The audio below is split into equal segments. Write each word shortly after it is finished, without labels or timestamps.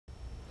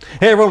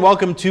Hey everyone,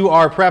 welcome to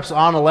our Preps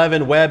on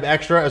 11 Web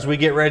Extra as we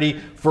get ready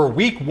for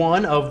week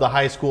 1 of the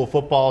high school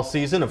football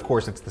season. Of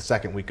course, it's the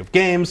second week of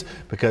games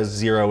because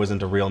 0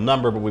 isn't a real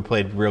number, but we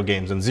played real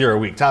games in 0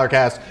 week. Tyler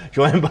Cass,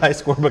 joined by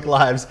Scorebook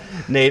Live's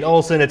Nate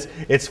Olson.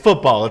 It's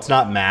football, it's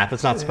not math,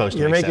 it's not supposed to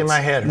You're make making sense. my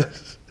head.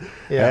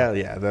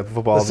 Yeah, the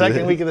football. The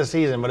second week of the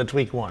season, but it's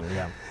week 1,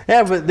 yeah.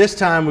 Yeah, but this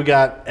time we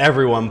got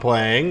everyone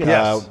playing.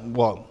 Yes.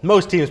 Well,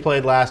 most teams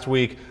played last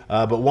week,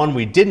 but one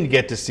we didn't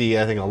get to see,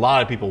 I think a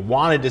lot of people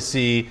wanted to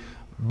see,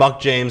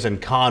 Buck James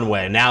and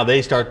Conway. Now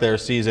they start their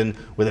season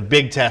with a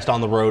big test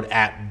on the road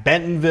at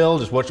Bentonville.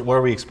 Just what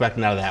are we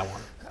expecting out of that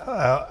one?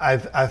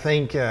 I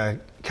think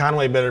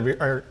Conway better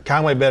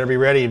be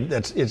ready.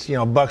 It's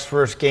Buck's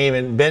first game,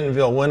 and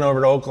Bentonville went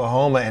over to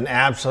Oklahoma and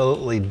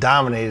absolutely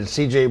dominated.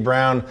 C.J.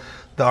 Brown,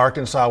 the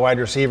Arkansas wide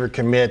receiver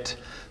commit,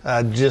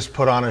 just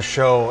put on a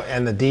show,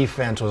 and the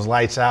defense was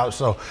lights out.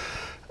 So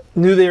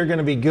knew they were going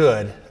to be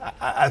good.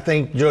 I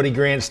think Jody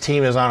Grant's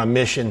team is on a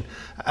mission.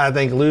 I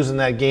think losing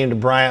that game to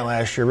Bryant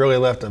last year really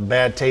left a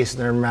bad taste in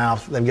their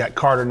mouth. They've got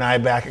Carter Nye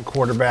back at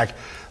quarterback.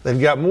 They've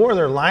got more of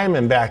their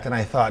linemen back than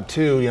I thought,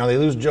 too. They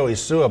lose Joey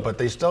Sua, but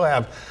they still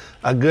have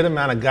a good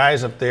amount of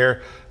guys up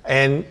there.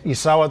 And you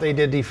saw what they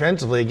did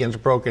defensively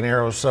against Broken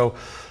Arrow. So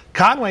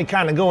Conway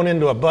kind of going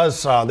into a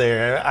buzzsaw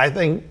there. I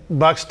think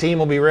Buck's team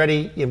will be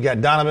ready. You've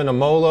got Donovan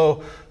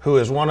Amolo, who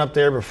has won up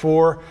there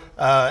before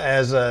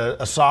as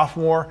a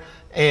sophomore,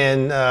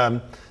 and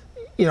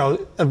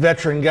a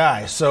veteran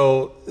guy.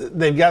 So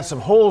they've got some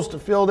holes to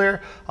fill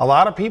there. A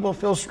lot of people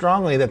feel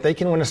strongly that they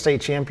can win a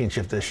state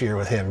championship this year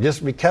with him,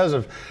 just because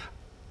of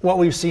what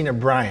we've seen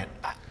at Bryant.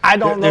 I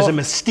don't know. There's a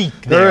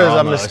mystique there. There is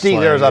almost, a mystique.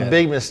 There's a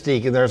big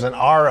mystique, and there's an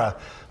aura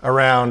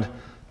around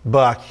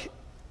Buck,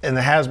 and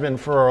there has been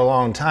for a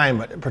long time,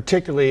 but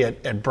particularly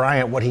at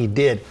Bryant, what he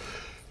did.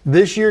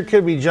 This year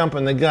could be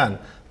jumping the gun,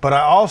 but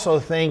I also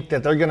think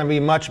that they're going to be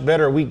much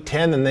better week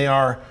 10 than they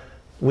are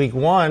week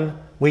 1.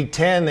 Week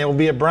 10, they will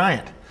be at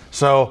Bryant.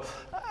 So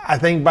I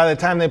think by the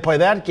time they play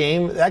that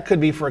game, that could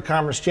be for a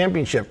conference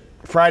championship.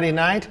 Friday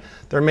night,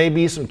 there may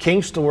be some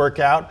kinks to work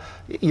out.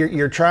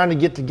 You're trying to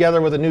get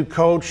together with a new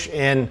coach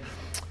and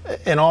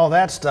all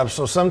that stuff.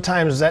 So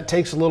sometimes that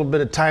takes a little bit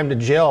of time to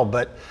gel,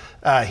 but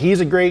he's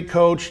a great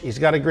coach. He's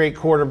got a great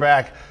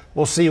quarterback.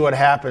 We'll see what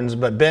happens,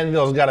 but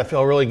Bentonville's got to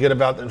feel really good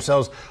about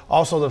themselves.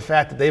 Also, the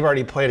fact that they've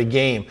already played a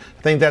game,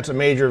 I think that's a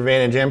major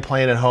advantage, and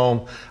playing at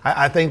home.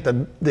 I think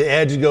the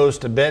edge goes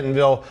to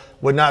Bentonville.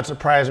 Would not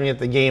surprise me if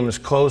the game is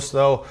close,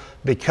 though,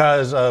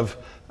 because of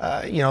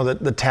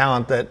the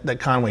talent that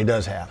Conway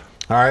does have.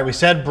 All right, we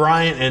said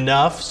Bryant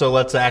enough, so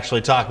let's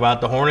actually talk about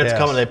the Hornets.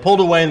 Yes. They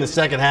pulled away in the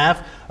second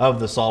half of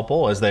the Salt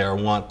Bowl, as they are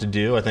wont to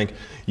do. I think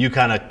you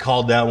kind of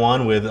called that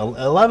one with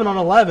 11 on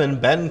 11.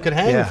 Benton could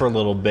hang for a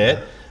little bit.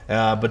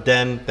 Yeah. But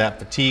then that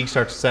fatigue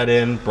starts to set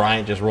in.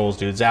 Bryant just rolls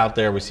dudes out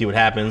there. We see what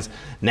happens.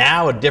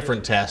 Now a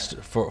different test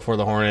for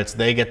the Hornets.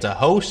 They get to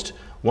host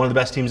one of the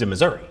best teams in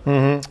Missouri.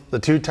 Mm-hmm. The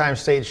 2-time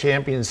state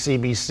champion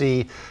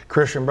CBC,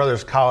 Christian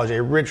Brothers College,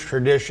 a rich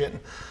tradition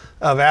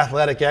of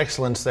athletic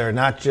excellence there,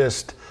 not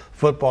just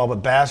football, but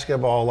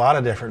basketball, a lot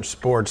of different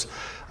sports.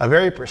 A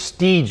very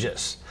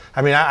prestigious.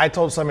 I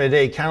told somebody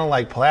today, kind of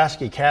like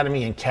Pulaski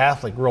Academy and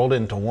Catholic rolled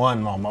into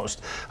one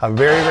almost. A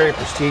very, very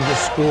prestigious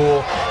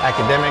school,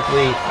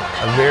 academically,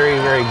 a very,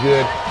 very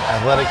good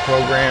athletic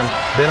program.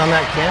 Been on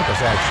that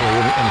campus,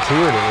 actually, and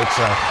toured it.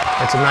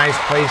 It's a nice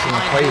place, and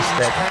a place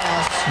that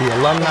the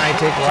alumni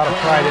take a lot of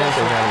pride in.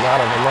 They've had a lot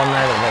of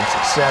alumni that have had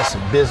success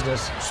in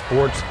business,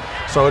 sports.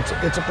 So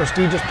it's a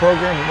prestigious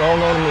program, well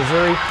known in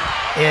Missouri.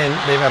 And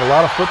they've had a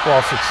lot of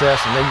football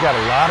success, and they've got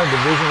a lot of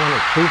Division I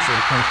recruits that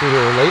have come through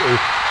there lately.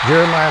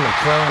 Jeremiah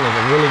McClellan is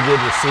a really good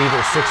receiver,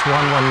 6'1",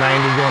 190,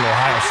 going to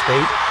Ohio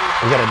State.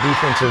 We've got a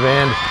defensive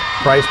end,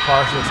 Bryce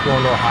Parsons,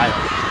 going to Ohio.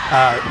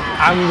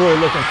 I'm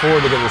really looking forward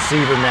to the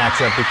receiver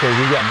matchup because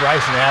you've got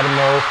Bryson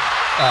Adamo,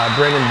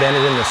 Brendan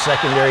Bennett in the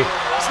secondary.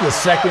 The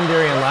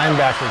secondary and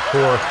linebacker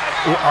core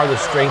are the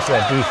strengths of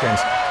that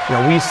defense.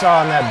 We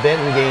saw in that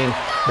Benton game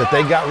that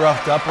they got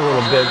roughed up a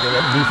little bit.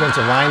 That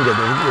defensive line did.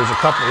 There's a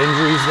couple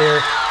injuries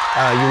there.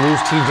 You lose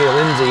T.J.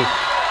 Lindsey.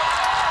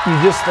 You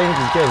just think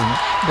because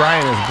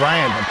Bryant is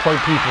Bryant, to plug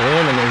people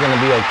in and they're going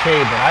to be okay.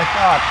 But I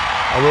thought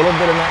a little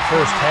bit in that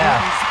first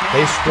half,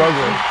 they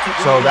struggled.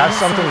 So that's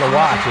something to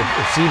watch.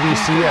 If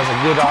CBC has a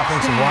good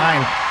offensive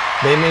line,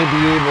 they may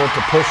be able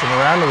to push them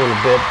around a little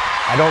bit.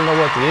 I don't know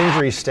what the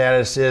injury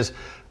status is.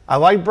 I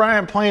like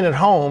Bryant playing at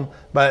home,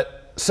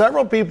 but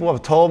several people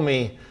have told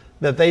me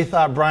that they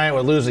thought Bryant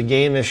would lose a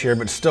game this year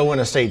but still win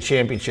a state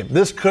championship.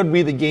 This could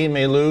be the game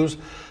they lose.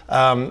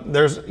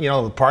 There's,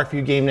 the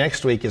Parkview game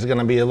next week is going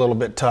to be a little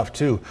bit tough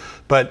too.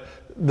 But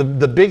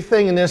the big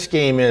thing in this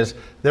game is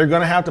they're going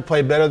to have to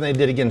play better than they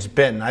did against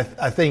Benton. I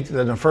think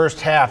that in the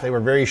first half they were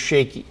very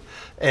shaky.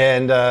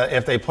 And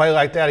if they play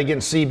like that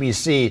against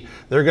CBC,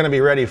 they're going to be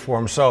ready for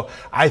them. So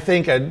I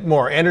think a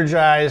more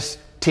energized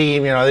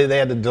team, they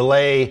had to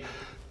delay.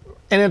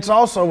 And it's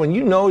also when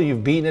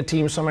you've beaten a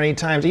team so many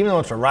times, even though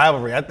it's a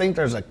rivalry, I think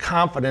there's a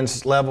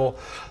confidence level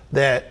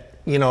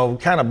that,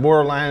 kind of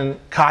borderline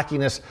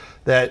cockiness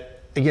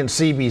that against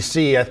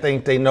CBC, I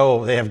think they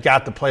know they have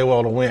got to play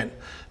well to win.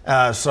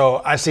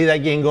 So I see that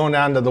game going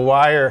down to the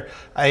wire.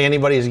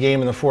 Anybody's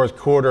game in the fourth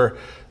quarter.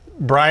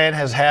 Bryant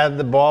has had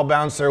the ball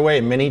bounce their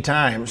way many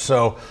times,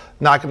 so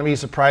not going to be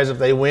surprised if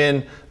they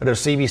win. But if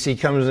CBC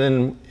comes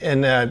in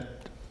and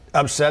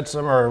upsets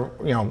them, or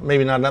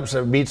maybe not an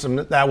upset, beats them,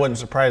 that wouldn't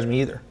surprise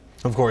me either.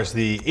 Of course,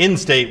 the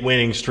in-state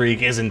winning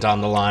streak isn't on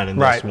the line in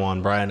this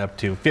one. Bryant up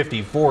to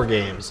 54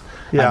 games,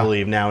 I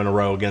believe, now in a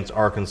row against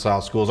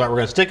Arkansas schools. All right, we're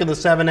going to stick in the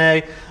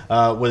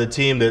 7A with a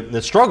team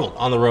that struggled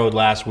on the road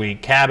last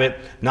week. Cabot,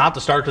 not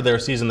the start to their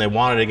season they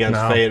wanted against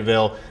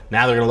Fayetteville.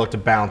 Now they're going to look to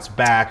bounce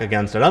back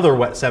against another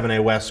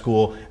 7A West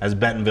school as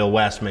Bentonville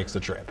West makes the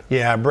trip.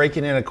 Yeah,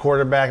 breaking in a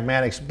quarterback,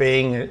 Maddox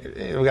Bing.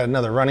 We got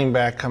another running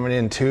back coming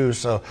in too,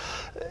 so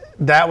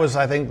that was,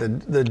 I think,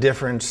 the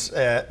difference.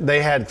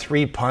 They had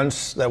 3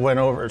 punts that went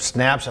over,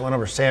 snaps that went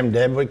over Sam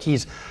Dedwick.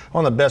 He's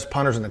one of the best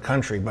punters in the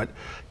country, but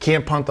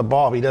can't punt the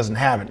ball if he doesn't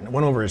have it. It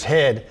went over his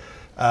head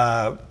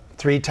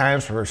 3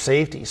 times for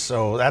safety,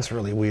 so that's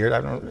really weird. I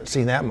haven't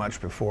seen that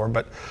much before,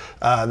 but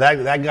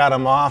that got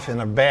him off in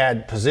a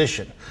bad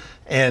position.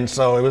 And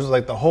so it was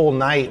like the whole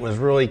night was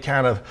really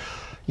kind of,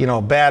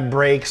 bad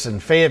breaks,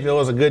 and Fayetteville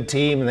was a good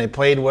team, and they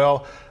played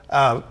well.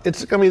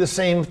 It's going to be the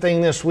same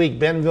thing this week.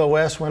 Bentonville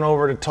West went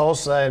over to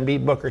Tulsa and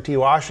beat Booker T.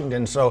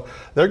 Washington, so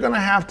they're going to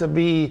have to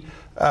be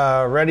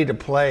ready to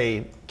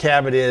play.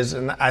 Cabot is,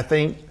 and I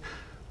think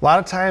a lot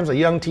of times a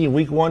young team,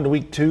 week 1 to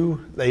week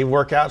 2, they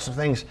work out some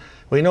things.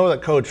 We know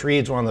that Coach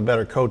Reed's one of the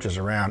better coaches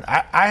around.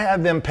 I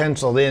had them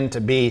penciled in to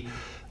be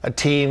a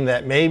team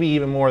that maybe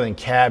even more than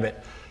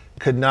Cabot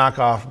could knock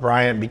off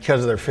Bryant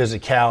because of their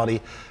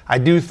physicality. I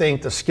do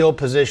think the skill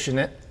position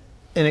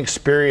and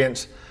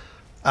experience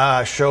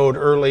showed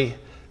early,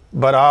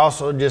 but I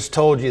also just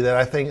told you that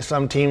I think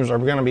some teams are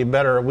going to be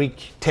better at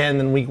week 10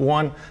 than week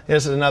 1.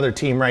 This is another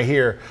team right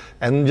here.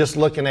 And just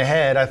looking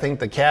ahead, I think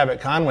the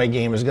Cabot-Conway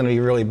game is going to be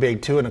really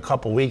big too in a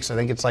couple weeks. I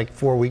think it's like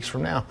 4 weeks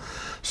from now.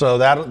 So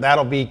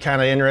that'll be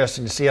kind of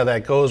interesting to see how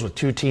that goes with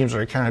 2 teams that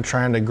are kind of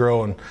trying to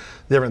grow and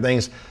different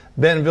things.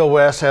 Bentonville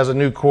West has a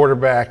new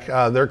quarterback.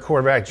 Their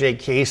quarterback, Jake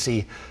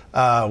Casey,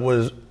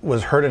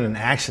 was hurt in an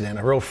accident,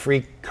 a real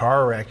freak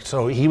car wreck.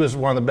 So he was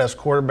one of the best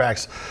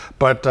quarterbacks.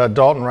 But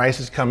Dalton Rice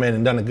has come in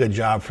and done a good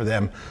job for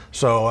them.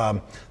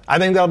 So I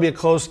think that'll be a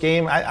close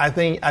game. I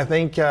think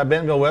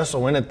Bentonville West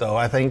will win it, though.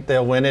 I think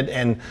they'll win it,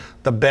 and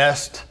the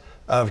best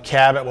of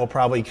Cabot will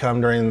probably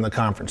come during the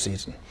conference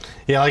season.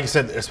 Yeah, like you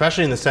said,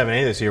 especially in the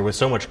 7A this year with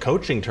so much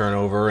coaching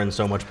turnover and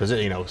so much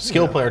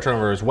skill player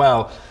turnover as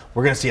well,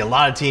 we're going to see a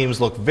lot of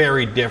teams look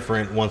very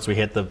different once we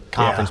hit the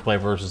conference play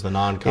versus the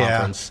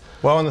non-conference. Yeah.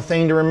 Well, and the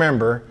thing to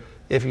remember,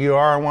 if you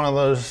are one of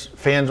those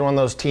fans of one of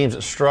those teams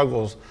that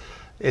struggles,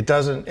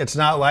 it's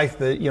not like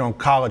the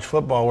college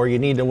football where you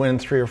need to win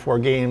 3 or 4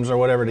 games or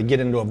whatever to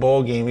get into a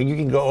bowl game. You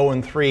can go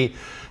 0-3.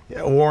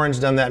 Warren's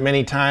done that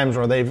many times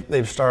where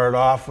they've started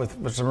off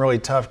with some really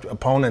tough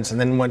opponents and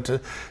then went to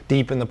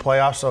deep in the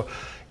playoffs. So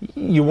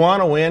you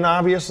want to win,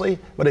 obviously,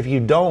 but if you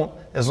don't,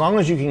 as long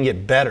as you can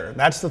get better,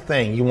 that's the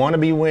thing. You want to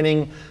be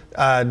winning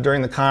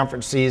during the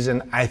conference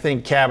season. I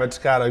think Cabot's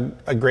got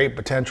a great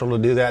potential to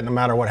do that no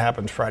matter what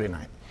happens Friday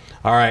night.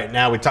 All right,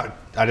 now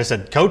I just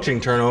said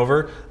coaching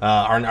turnover.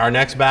 Our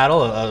next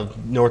battle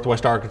of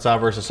Northwest Arkansas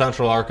versus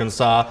Central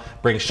Arkansas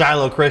brings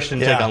Shiloh Christian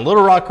take on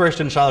Little Rock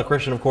Christian. Shiloh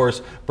Christian, of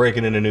course,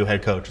 breaking in a new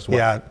head coach as well.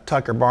 Yeah,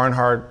 Tucker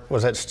Barnhart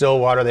was at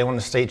Stillwater. They won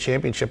the state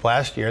championship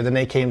last year. Then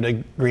they came to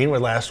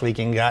Greenwood last week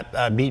and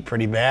got beat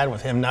pretty bad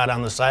with him not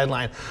on the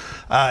sideline.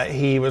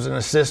 He was an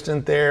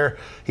assistant there.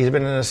 He's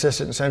been an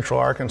assistant in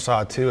Central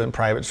Arkansas, too, in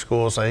private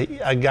schools. A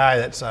guy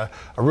that's a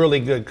really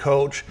good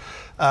coach.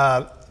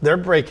 They're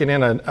breaking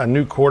in a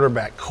new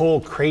quarterback,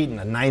 Cole Creighton,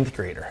 a 9th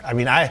grader. I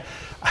mean,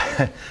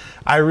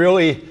 I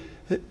really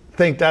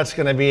think that's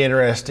going to be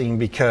interesting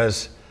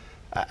because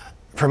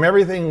from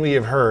everything we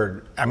have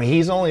heard, I mean,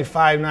 he's only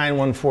 5'9",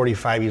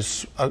 145.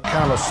 He's kind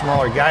of a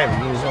smaller guy,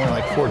 but he's only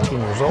like 14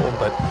 years old.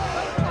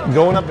 But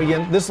going up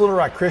against this Little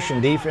Rock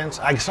Christian defense,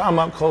 I saw him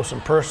up close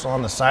and personal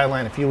on the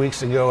sideline a few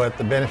weeks ago at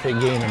the benefit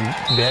game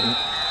in Benton.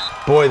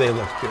 Boy, they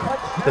look good.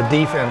 The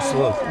defense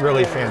looked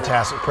really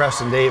fantastic.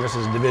 Preston Davis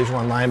is a Division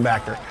I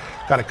linebacker.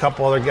 Got a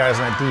couple other guys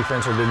in that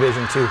defense are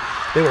Division II.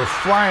 They were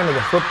flying to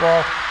the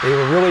football. They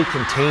were really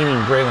containing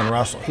Braylon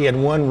Russell. He had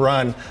one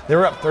run. They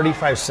were up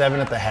 35-7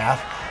 at the half.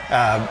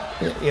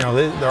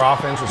 Their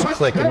offense was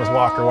clicking with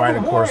Walker White,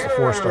 of course, the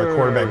 4-star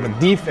quarterback.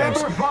 But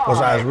defense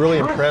I was really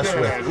impressed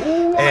with.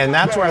 And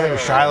that's where I think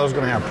Shiloh's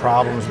going to have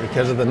problems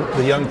because of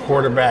the young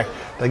quarterback.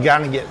 They got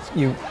to get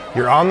you.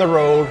 You're on the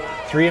road,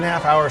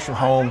 3.5 hours from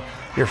home.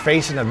 You're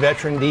facing a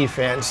veteran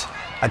defense,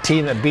 a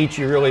team that beat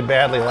you really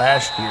badly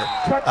last year.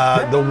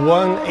 The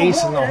one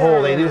ace in the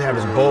hole they do have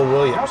is Bo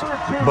Williams.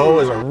 Bo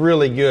is a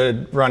really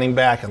good running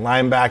back and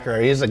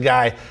linebacker. He's a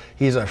guy,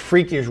 he's a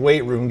freakish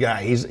weight room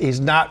guy. He's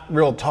not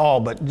real tall,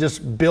 but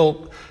just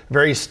built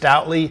very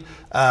stoutly,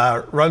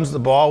 runs the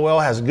ball well,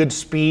 has good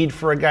speed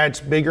for a guy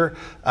that's bigger.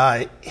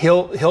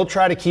 He'll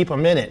try to keep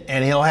him in it,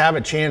 and he'll have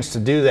a chance to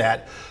do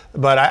that.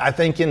 But I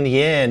think in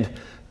the end,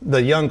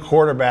 the young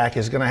quarterback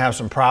is going to have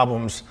some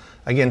problems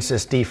against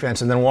this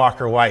defense. And then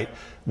Walker White,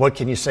 what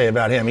can you say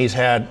about him? He's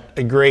had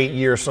a great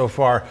year so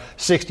far,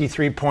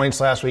 63 points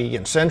last week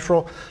against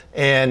Central,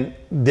 and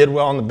did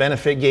well in the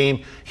benefit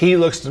game. He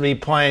looks to be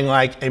playing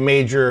like a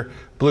major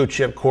blue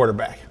chip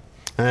quarterback.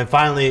 And then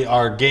finally,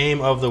 our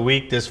game of the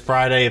week this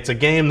Friday. It's a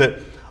game that,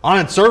 on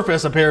its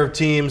surface, a pair of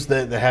teams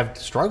that have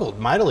struggled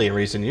mightily in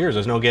recent years.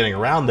 There's no getting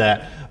around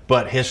that.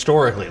 But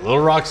historically, Little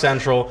Rock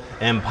Central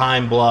and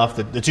Pine Bluff,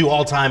 the two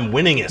all-time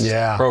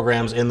winningest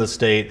programs in the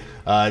state.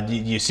 Do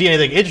you see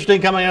anything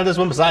interesting coming out of this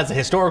one besides the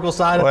historical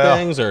side of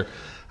things? Or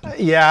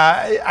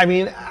yeah, I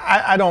mean,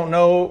 I don't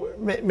know.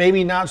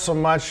 Maybe not so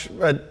much,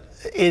 but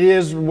it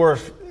is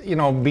worth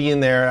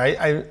being there.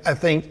 I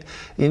think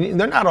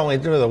they're not only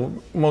the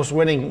most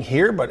winning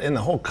here, but in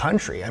the whole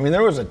country. I mean,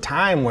 there was a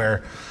time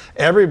where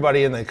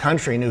everybody in the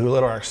country knew who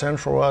Little Rock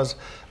Central was.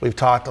 We've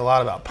talked a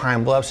lot about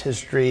Pine Bluff's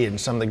history and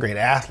some of the great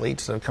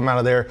athletes that have come out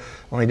of there.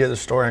 When we did the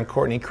story on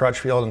Courtney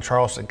Crutchfield and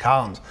Charleston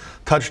Collins,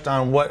 touched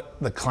on what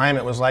the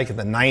climate was like in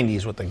the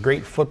 90s with the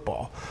great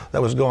football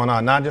that was going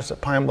on, not just at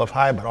Pine Bluff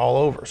High, but all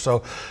over.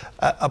 So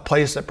a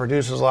place that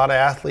produces a lot of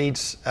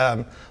athletes.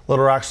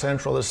 Little Rock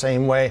Central the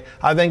same way.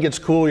 I think it's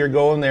cool you're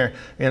going there.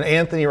 And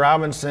Anthony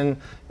Robinson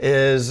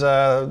is,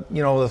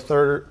 the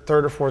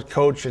third or fourth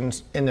coach in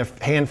a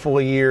handful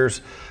of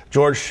years.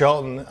 George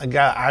Shelton, a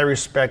guy I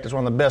respect, is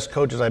one of the best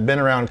coaches I've been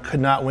around, could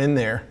not win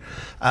there.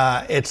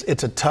 It's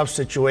a tough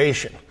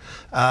situation.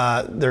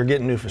 They're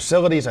getting new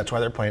facilities. That's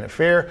why they're playing it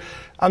fair.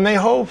 And they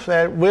hope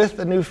that with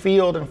the new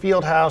field and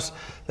field house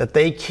that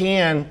they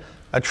can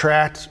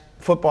attract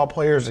football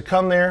players to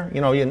come there.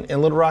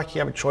 In Little Rock, you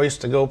have a choice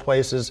to go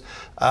places.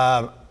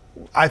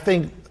 I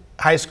think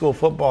high school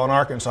football in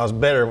Arkansas is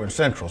better when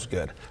Central's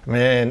good. I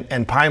mean,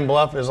 and Pine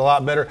Bluff is a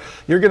lot better.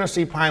 You're going to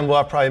see Pine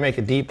Bluff probably make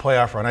a deep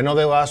playoff run. I know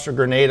they lost to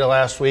Grenada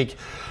last week.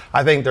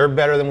 I think they're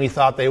better than we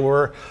thought they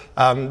were.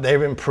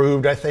 They've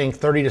improved, I think,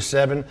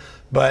 30-7.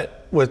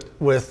 But with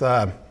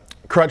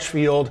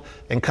Crutchfield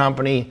and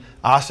company,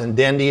 Austin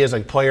Dendy is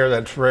a player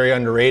that's very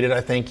underrated. I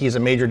think he's a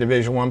major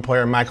Division I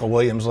player. Michael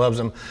Williams loves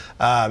him.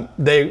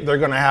 They're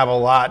going to have a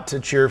lot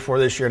to cheer for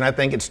this year, and I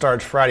think it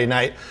starts Friday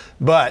night.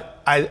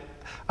 But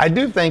I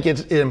do think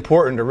it's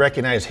important to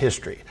recognize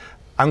history.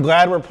 I'm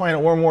glad we're playing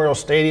at War Memorial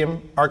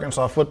Stadium,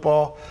 Arkansas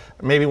football.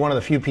 Maybe one of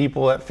the few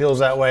people that feels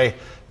that way.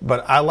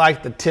 But I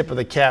like the tip of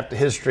the cap to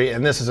history,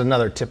 and this is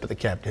another tip of the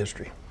cap to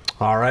history.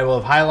 All right, we'll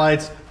have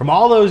highlights from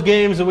all those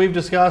games that we've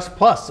discussed,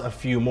 plus a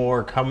few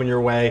more coming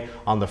your way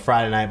on the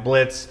Friday Night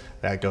Blitz.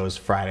 That goes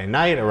Friday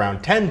night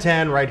around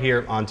 10:10 right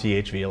here on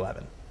THV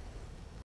 11.